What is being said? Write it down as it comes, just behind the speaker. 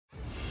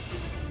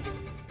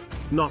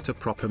Not a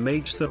proper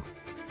mage though.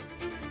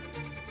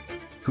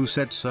 Who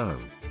said so?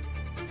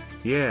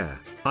 Yeah,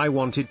 I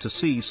wanted to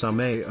see some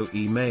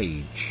AoE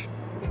mage.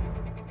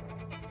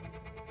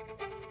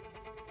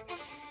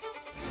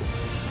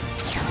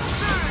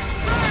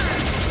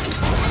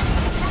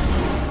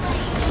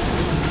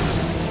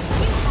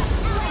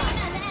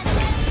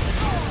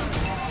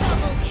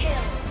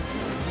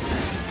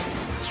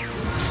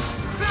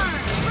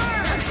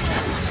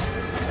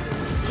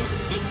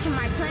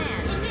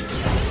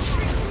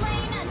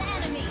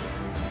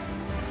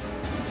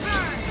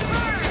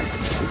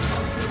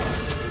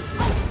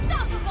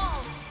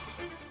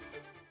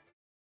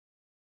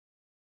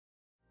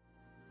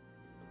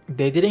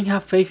 They didn't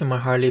have faith in my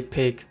Harley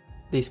pick,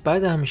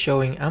 despite that I'm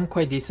showing I'm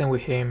quite decent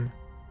with him.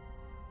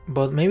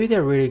 But maybe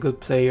they're really good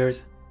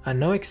players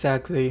and know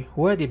exactly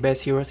who are the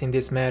best heroes in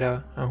this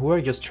meta and who are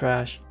just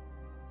trash.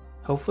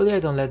 Hopefully I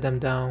don't let them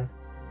down.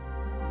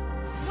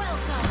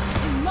 Welcome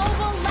to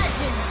Mobile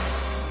Legends!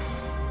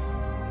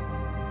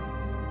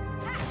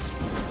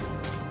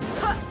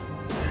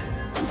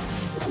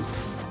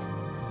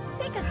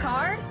 Pick a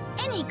card,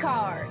 any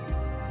card.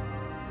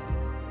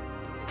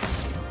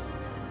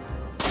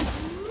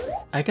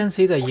 I can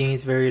see that Yin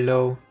is very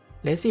low.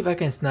 Let's see if I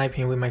can snipe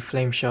him with my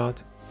flame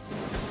shot.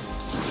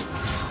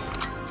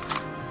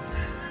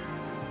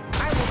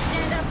 I will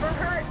stand up for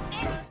her.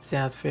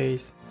 Sad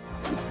face.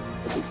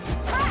 You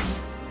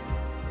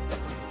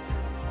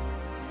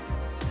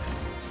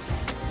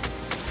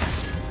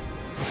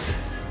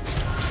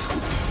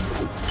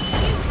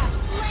have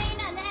slain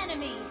an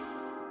enemy.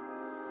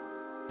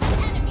 An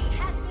enemy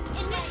has been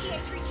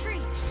initiate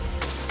retreat.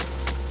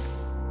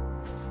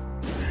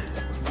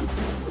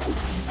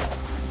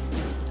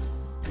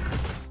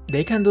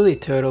 They can do the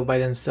turtle by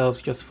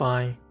themselves just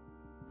fine.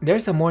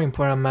 There's a more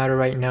important matter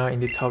right now in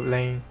the top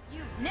lane.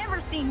 You've never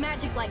seen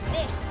magic like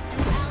this. An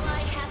ally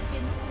has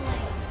been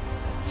slain.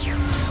 An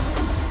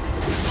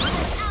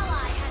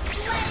ally has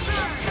slain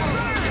the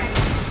turtle.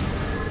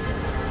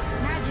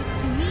 Magic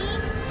to me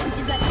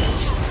is that you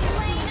have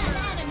slain an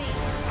enemy.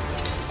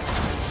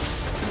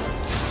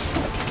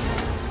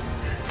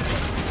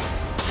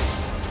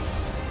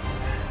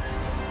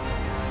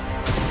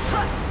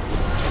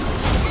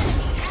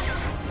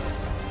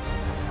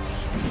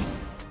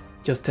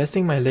 Just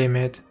testing my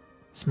limit.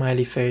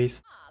 Smiley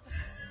face.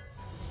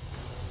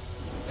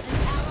 An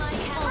ally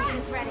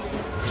has been ready.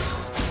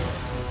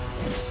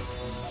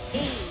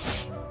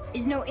 Age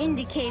is no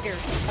indicator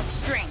of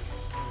strength.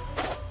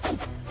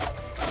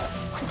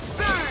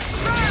 Burn!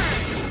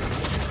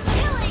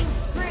 Killing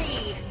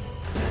spree!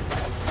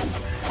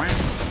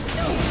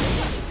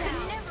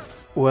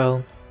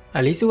 Well,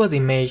 at least it was the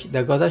mage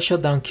that got a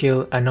shutdown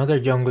kill another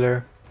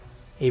jungler.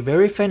 A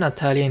very fair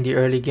Natalia in the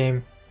early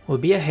game will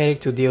be a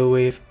headache to deal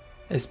with,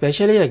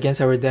 especially against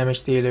our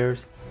damage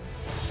dealers.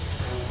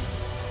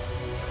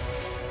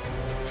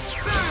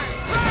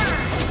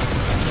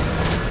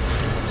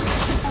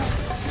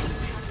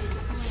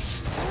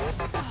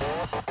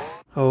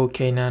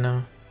 Okay,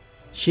 Nana.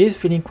 She is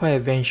feeling quite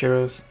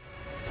adventurous.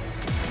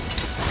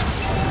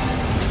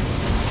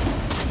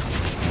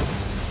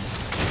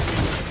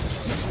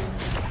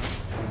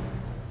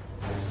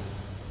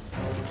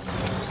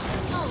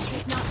 Oh,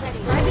 he's not ready.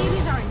 My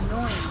babies are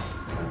annoying.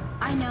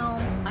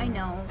 I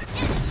know.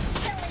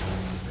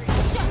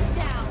 Shut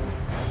down.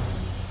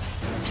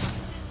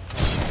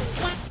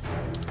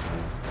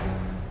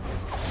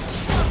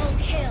 Double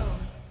kill.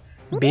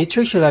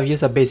 Beatrix should have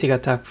used a basic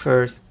attack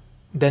first,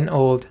 then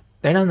ult,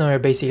 then another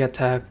basic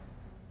attack.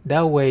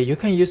 That way you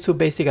can use 2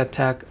 basic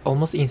attack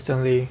almost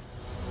instantly.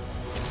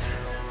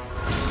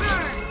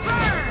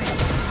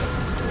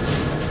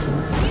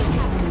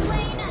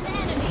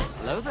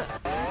 Hello there.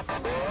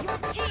 Your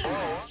team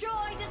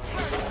destroyed a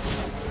turret.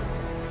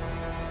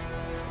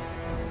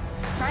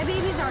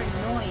 Crybabies are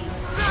annoying.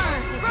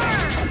 Your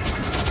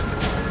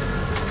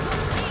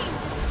team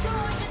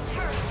destroyed a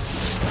turret.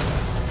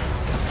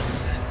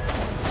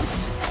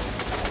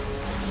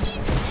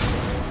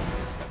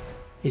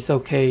 It's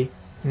okay,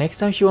 next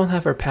time she won't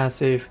have her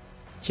passive.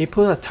 She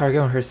put a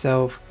target on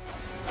herself.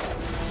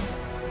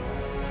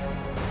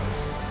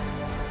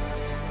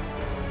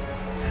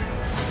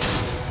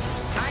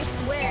 I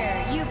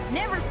swear, you've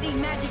never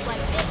seen magic like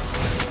this.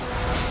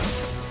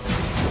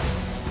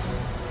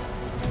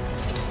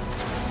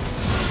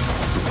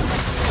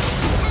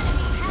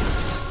 Enemy has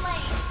been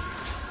slain.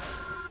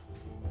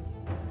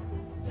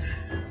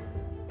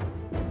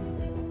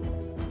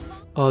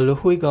 Oh, look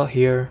who we got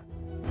here.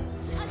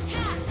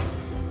 Attack!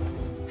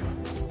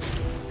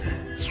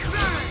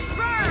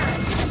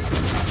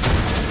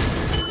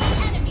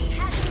 Enemy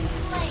has been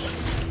slain.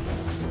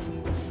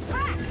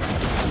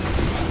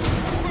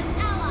 An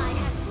ally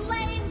has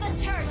slain the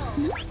turtle.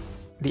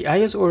 The I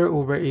just ordered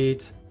Uber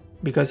Eats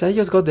because I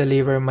just got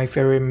delivered my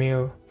favorite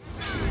meal.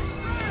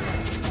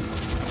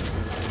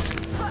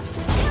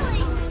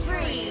 Killing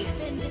spree has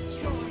been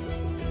destroyed.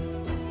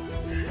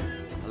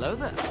 Hello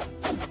there.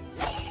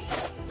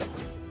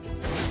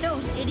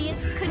 Those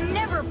idiots could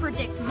never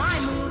predict my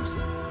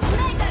moves.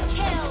 Mega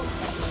kill!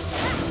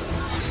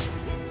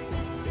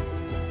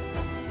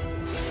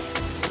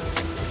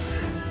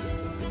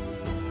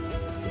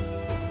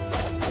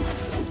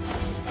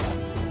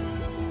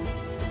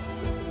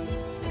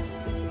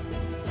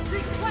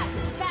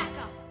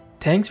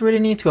 Tanks really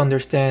need to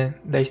understand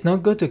that it's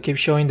not good to keep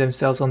showing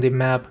themselves on the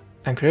map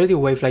and clear the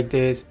wave like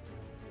this.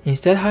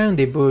 Instead, hide on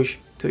the bush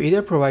to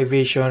either provide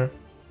vision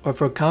or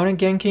for counter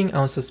ganking an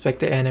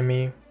unsuspected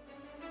enemy.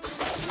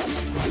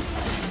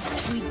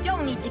 We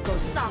don't need to go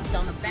soft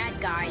on the bad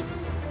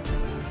guys.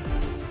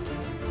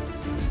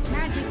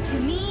 Magic to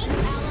me,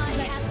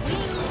 ally has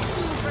wings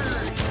to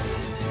burn.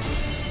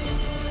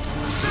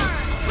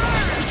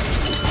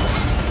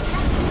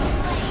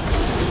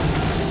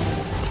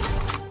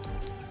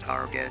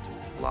 Target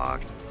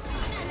locked.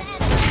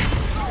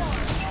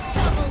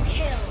 Double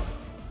kill.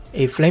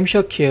 A flame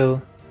shot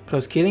kill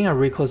plus killing a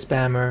recall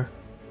spammer.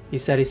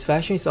 His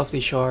satisfaction is off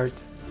the chart.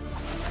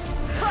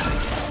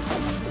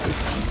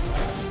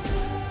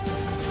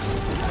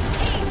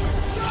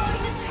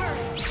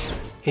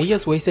 He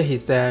just wasted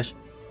his dash.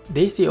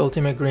 This is the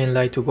ultimate green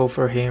light to go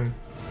for him.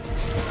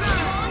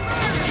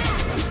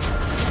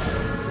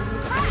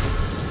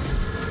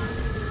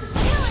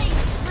 Killing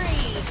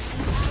spree.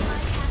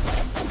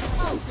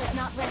 Ult is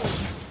not ready.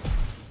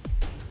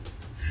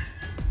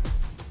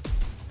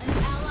 An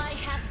ally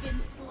has been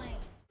slain.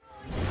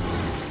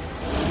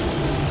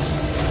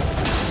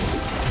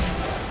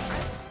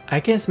 I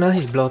can smell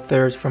his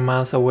bloodthirst from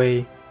miles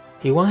away.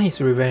 He wants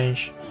his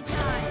revenge.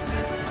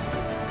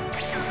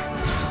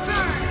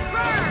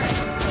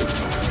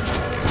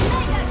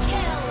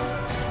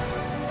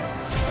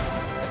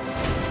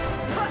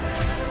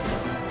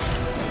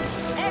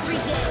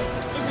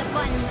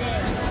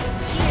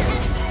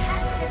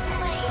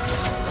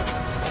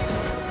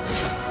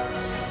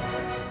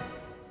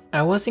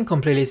 I wasn't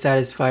completely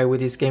satisfied with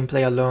this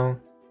gameplay alone,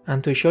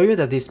 and to show you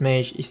that this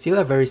mage is still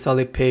a very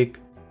solid pick,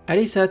 I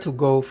decided to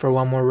go for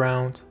one more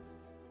round.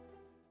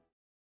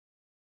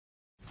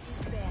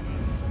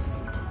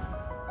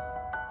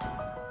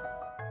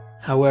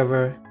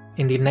 However,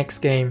 in the next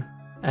game,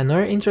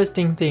 another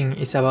interesting thing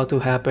is about to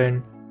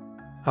happen.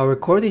 Our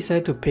core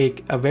decided to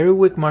pick a very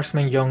weak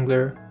marksman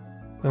jungler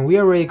when we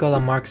already got a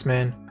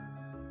marksman,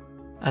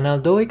 and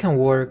although it can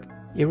work,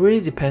 it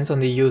really depends on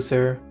the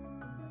user.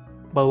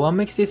 But what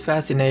makes this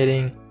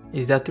fascinating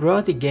is that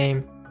throughout the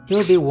game,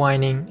 he'll be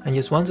whining and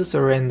just want to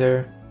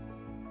surrender.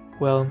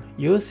 Well,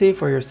 you'll see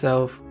for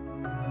yourself.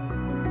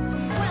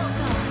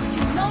 Welcome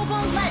to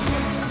Mobile Legends!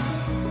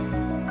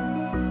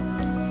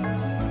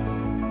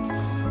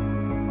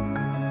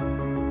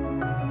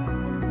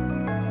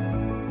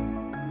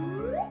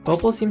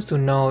 Popo seems to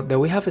know that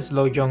we have a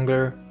slow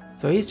jungler,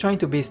 so he's trying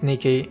to be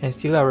sneaky and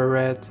steal our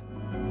red.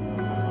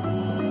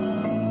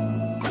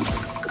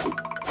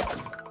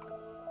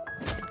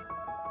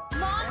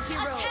 Launch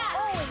attack!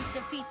 Always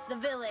defeats the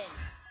villain.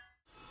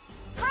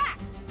 Ha!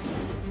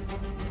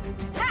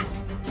 Ha!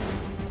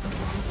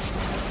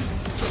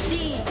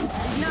 Seeing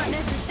is not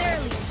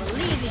necessarily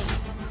believing.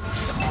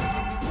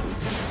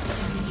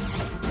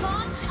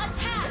 Launch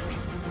attack!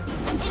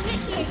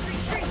 Initiate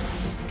retreat!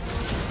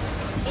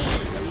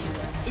 Age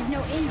is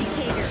no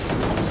indicator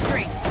of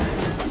strength.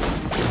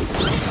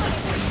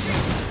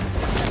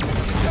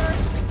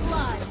 First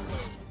blood.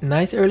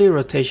 Nice early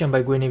rotation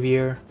by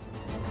Guinevere.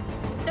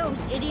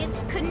 Those idiots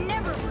could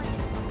never predict.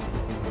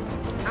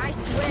 I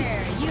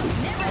swear,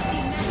 you've never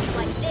seen magic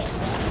like this.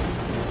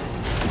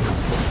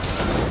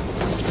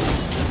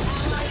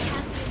 Ally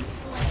has been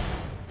slain.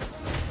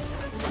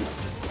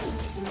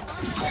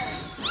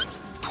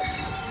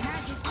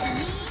 Magic to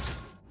me,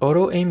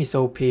 Auto aim is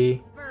OP.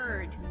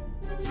 bird.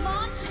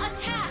 Launch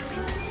attack.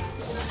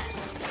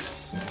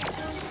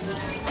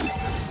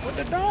 What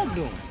the dog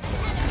doing?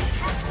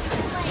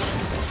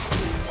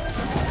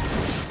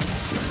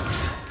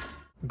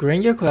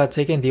 Granger could have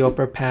taken the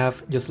upper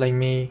path just like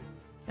me,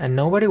 and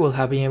nobody would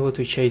have been able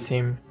to chase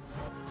him.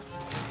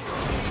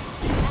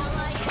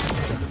 Ally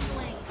has been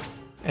slain.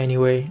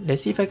 Anyway,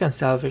 let's see if I can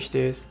salvage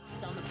this.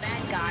 On the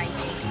bad guys.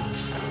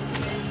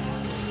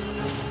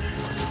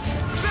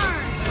 Burn, burn.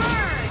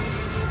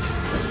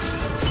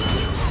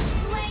 You have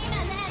slain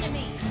an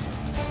enemy.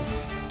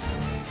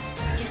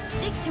 Just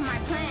stick to my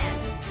plan.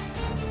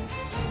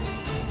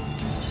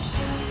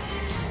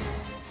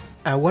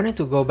 I wanted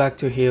to go back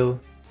to heal,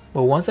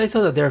 but once I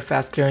saw that they're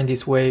fast clearing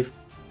this wave,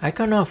 I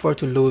cannot afford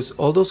to lose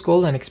all those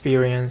gold and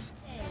experience.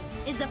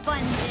 Is a fun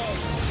day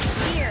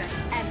here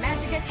at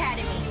Magic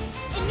Academy.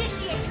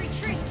 Initiate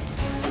retreat.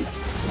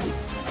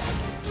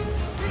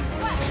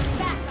 Request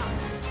backup.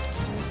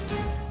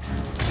 Burn,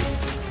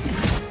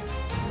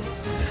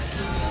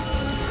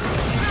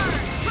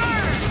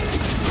 burn.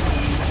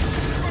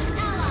 An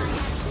ally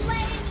has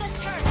slain the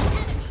turret.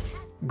 Enemy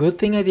Good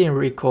thing I didn't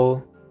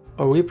recall,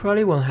 or we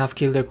probably won't have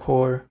killed their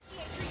core.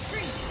 initiate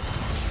retreat.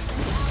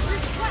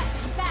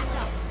 Request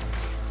backup.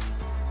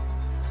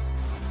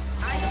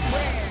 I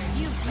swear,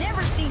 you've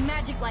never seen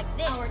magic like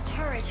this. Our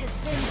turret has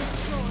been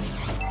destroyed.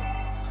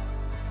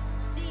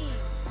 Seeing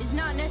is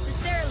not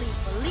necessarily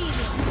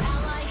believing. An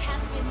ally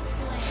has been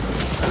slain.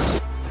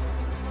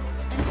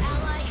 An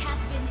ally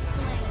has been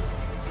slain.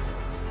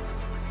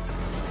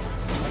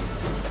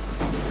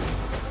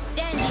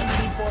 Standing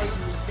before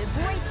you is the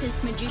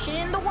greatest magician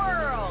in the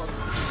world.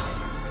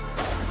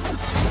 An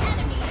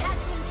enemy has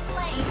been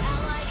slain.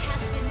 Ally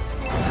has been slain.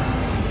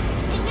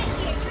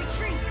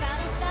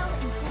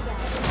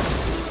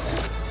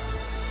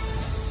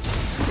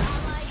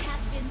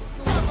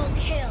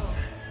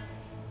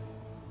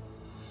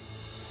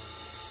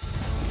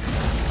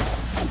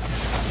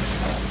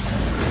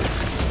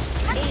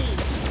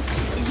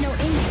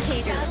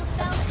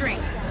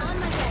 strength. On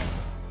my bed.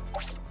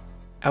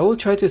 I will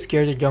try to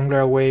scare the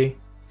jungler away,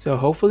 so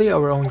hopefully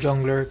our own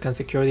jungler can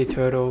secure the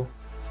turtle.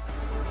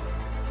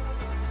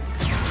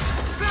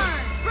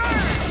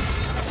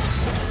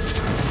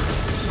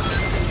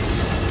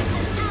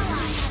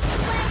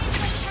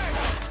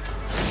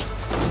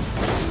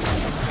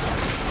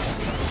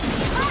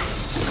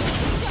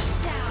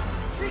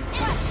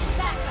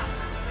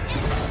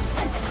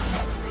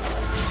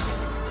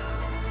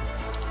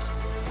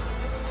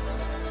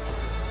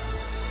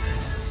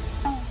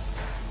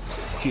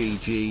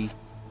 GG.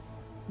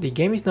 The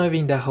game is not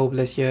even that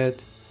hopeless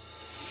yet.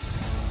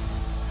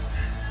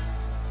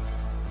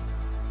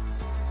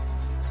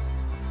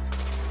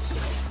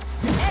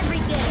 Every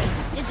day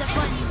is a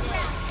fun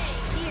day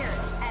here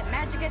at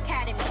Magic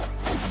Academy.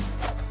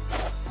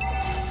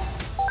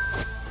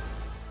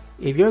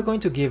 If you're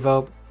going to give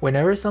up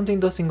whenever something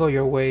doesn't go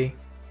your way,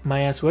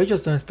 might as well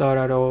just don't start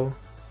at all.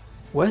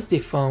 What's the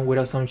fun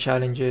without some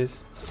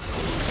challenges?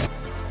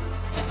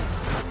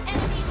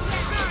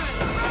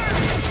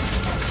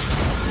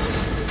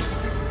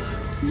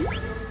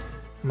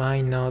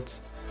 Mine not.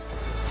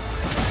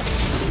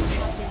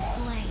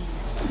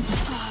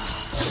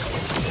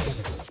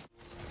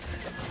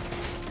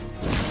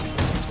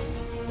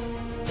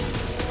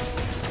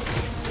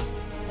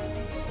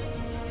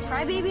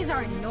 Crybabies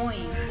are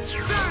annoying.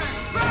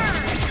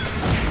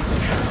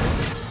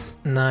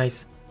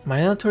 Nice.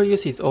 My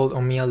Notorious is all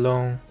on me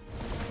alone.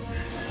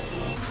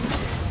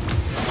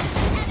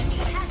 Enemy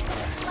has been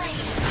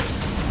slain.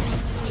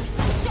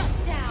 Shut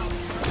down.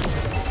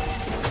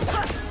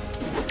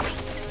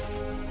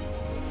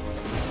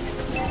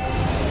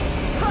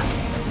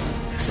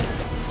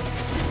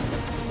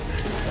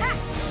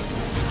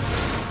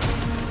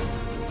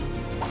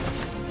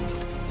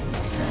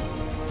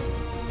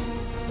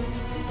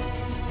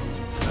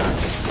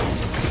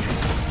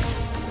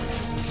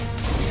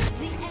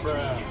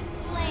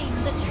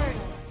 Slain the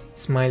turtle.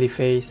 Smiley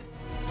face.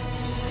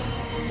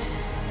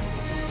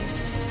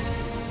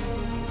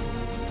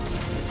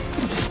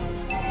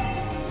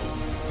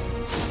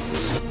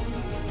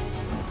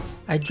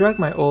 I dragged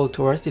my ult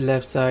towards the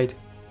left side,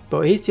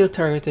 but he still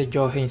targeted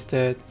Johe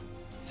instead.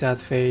 Sad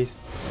face.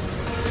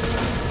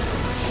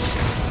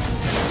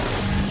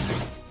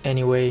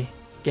 Anyway,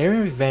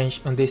 getting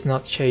revenge on this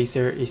nut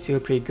chaser is still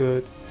pretty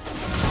good.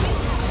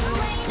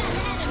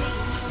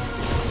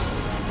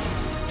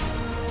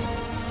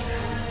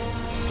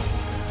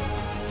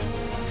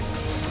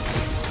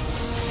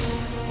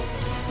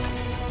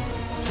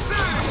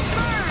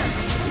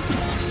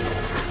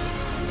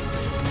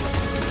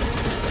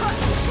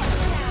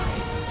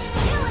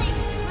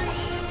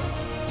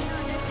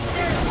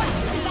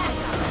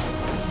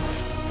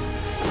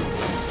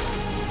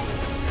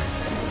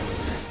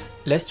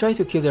 Let's try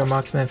to kill their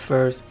marksman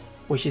first,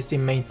 which is the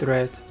main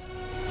threat.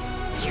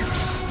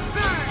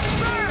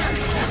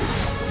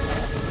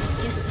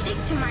 Just stick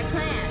to my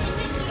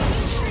plan.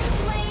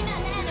 Slain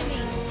an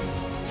enemy.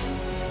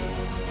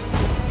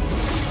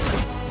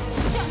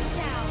 Shut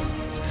down.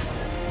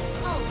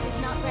 Ult is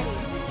not ready.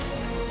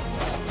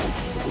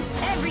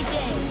 Every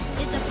day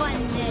is a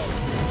fun day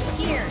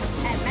here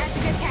at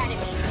Magic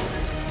Academy.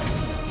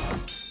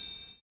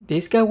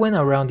 This guy went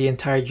around the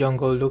entire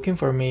jungle looking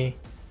for me.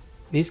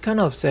 This kind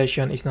of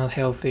obsession is not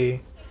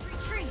healthy.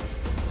 Retreat.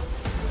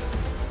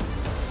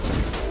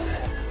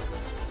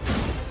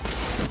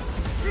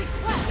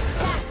 Request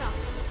backup.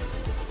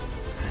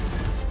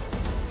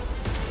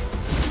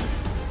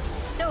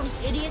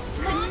 Those idiots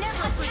could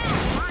never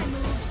predict my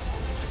moves.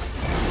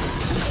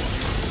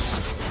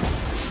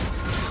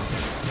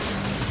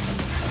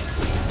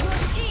 Your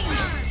team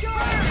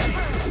destroyed the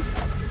turret.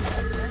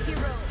 The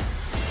hero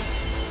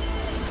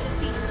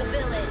defeats the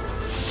villain.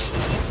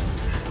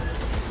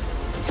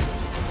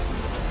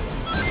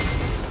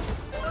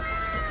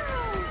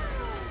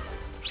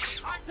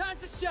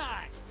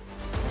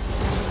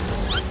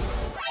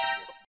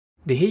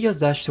 Did he just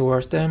dash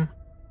towards them?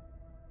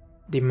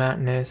 The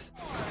madness.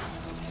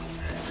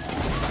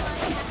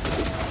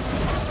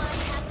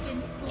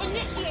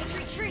 Initiate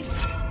retreat.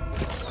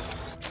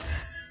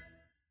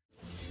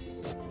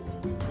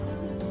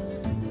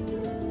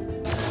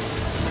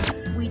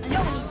 We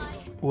don't.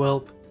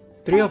 Welp,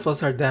 3 of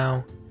us are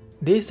down.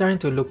 This is starting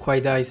to look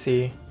quite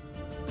dicey.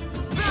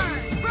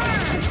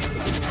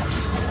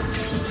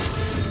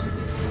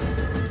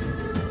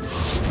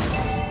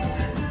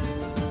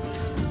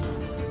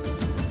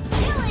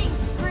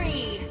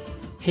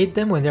 Hit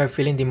them when they are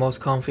feeling the most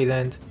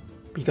confident,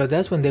 because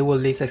that's when they will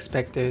least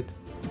expect it.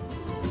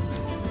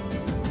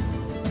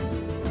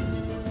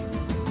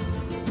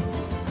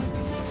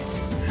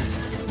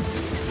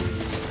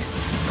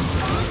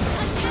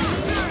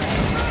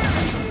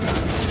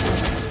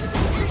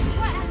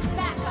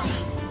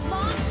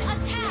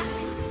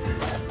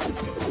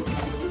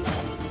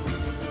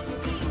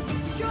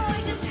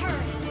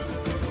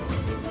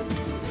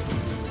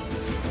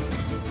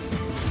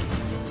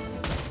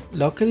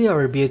 Luckily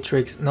our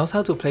Beatrix knows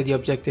how to play the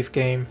objective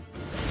game.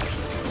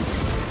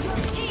 Your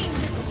team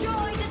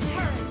destroyed a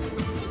turret.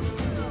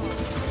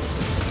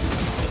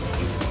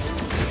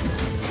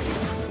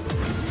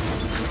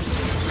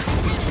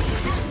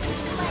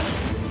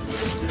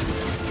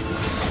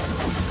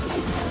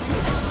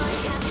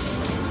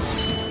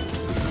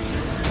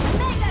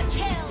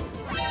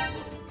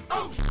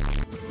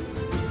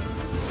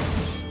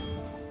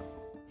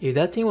 If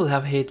that thing would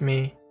have hit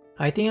me,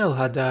 I think I would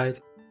have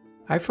died.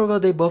 I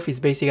forgot they buff his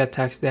basic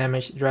attacks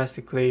damage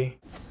drastically.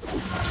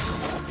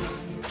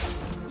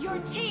 Your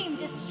team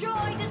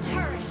destroyed a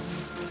turret.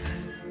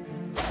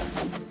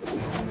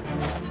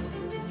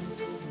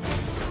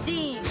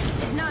 Seeing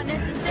is not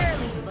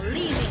necessarily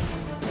believing.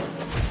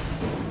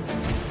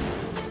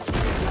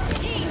 Your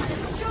team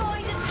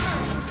destroyed a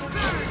turret.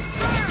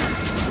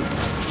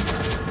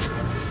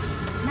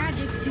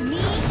 Magic to me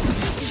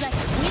is like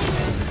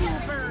wings to a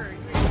bird.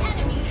 An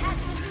enemy has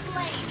been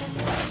slain.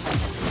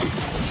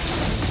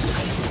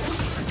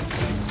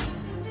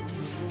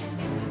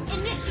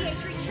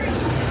 Initiate retreat.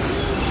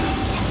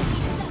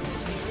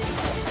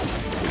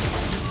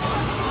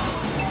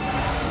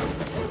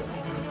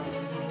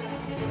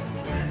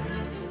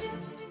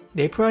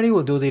 They probably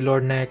will do the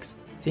Lord next,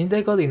 since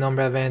they got the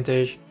number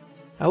advantage.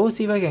 I will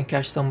see if I can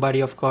catch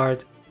somebody off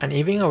guard and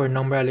even our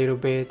number a little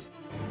bit.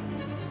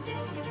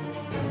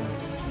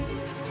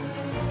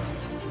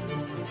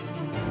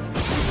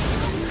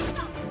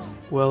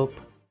 Welp.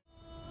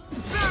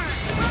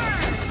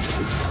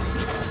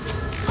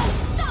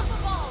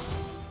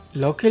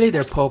 Luckily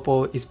their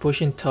Popol is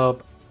pushing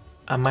top,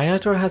 and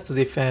Minotaur has to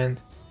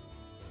defend.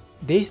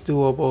 This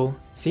doable,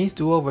 since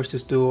duo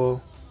versus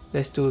duo.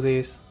 Let's do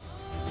this.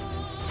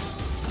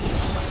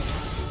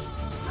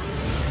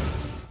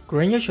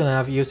 Granger shouldn't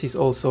have used his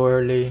ult so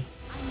early.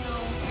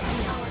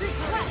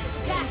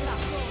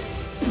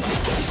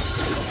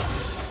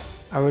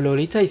 Our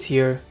Lolita is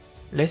here.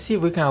 Let's see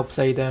if we can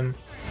outplay them.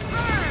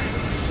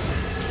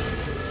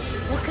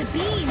 What could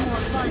be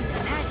more fun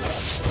than magic?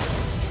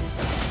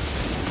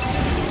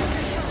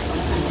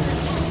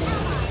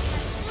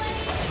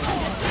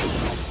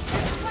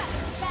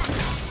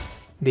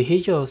 Did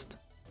he just...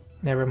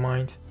 Never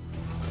mind.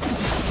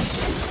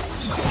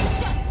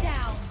 Shut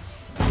down.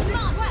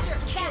 Monster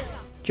kill.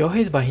 Joe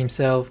is by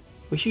himself.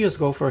 We should just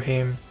go for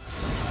him.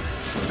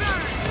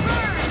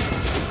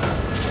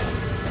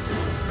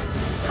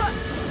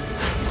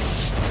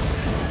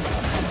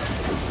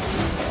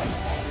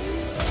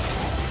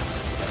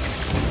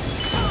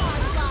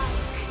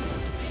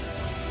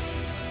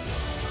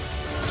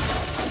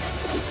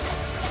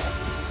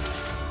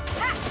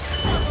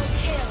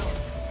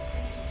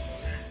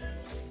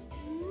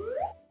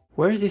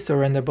 Where is the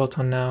surrender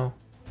button now?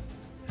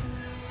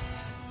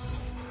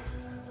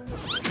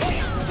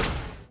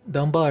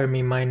 Don't bother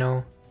me,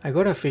 Mino. I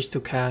got a fish to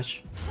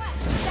catch.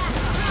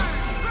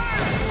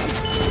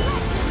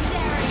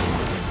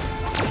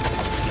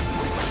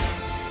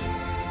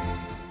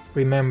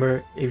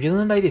 Remember, if you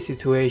don't like the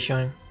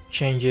situation,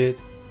 change it.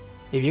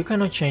 If you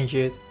cannot change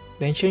it,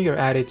 then change your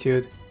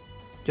attitude.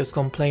 Just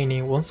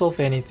complaining won't solve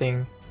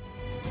anything.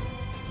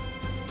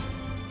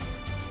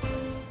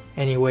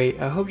 Anyway,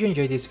 I hope you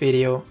enjoyed this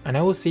video, and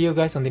I will see you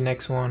guys on the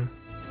next one.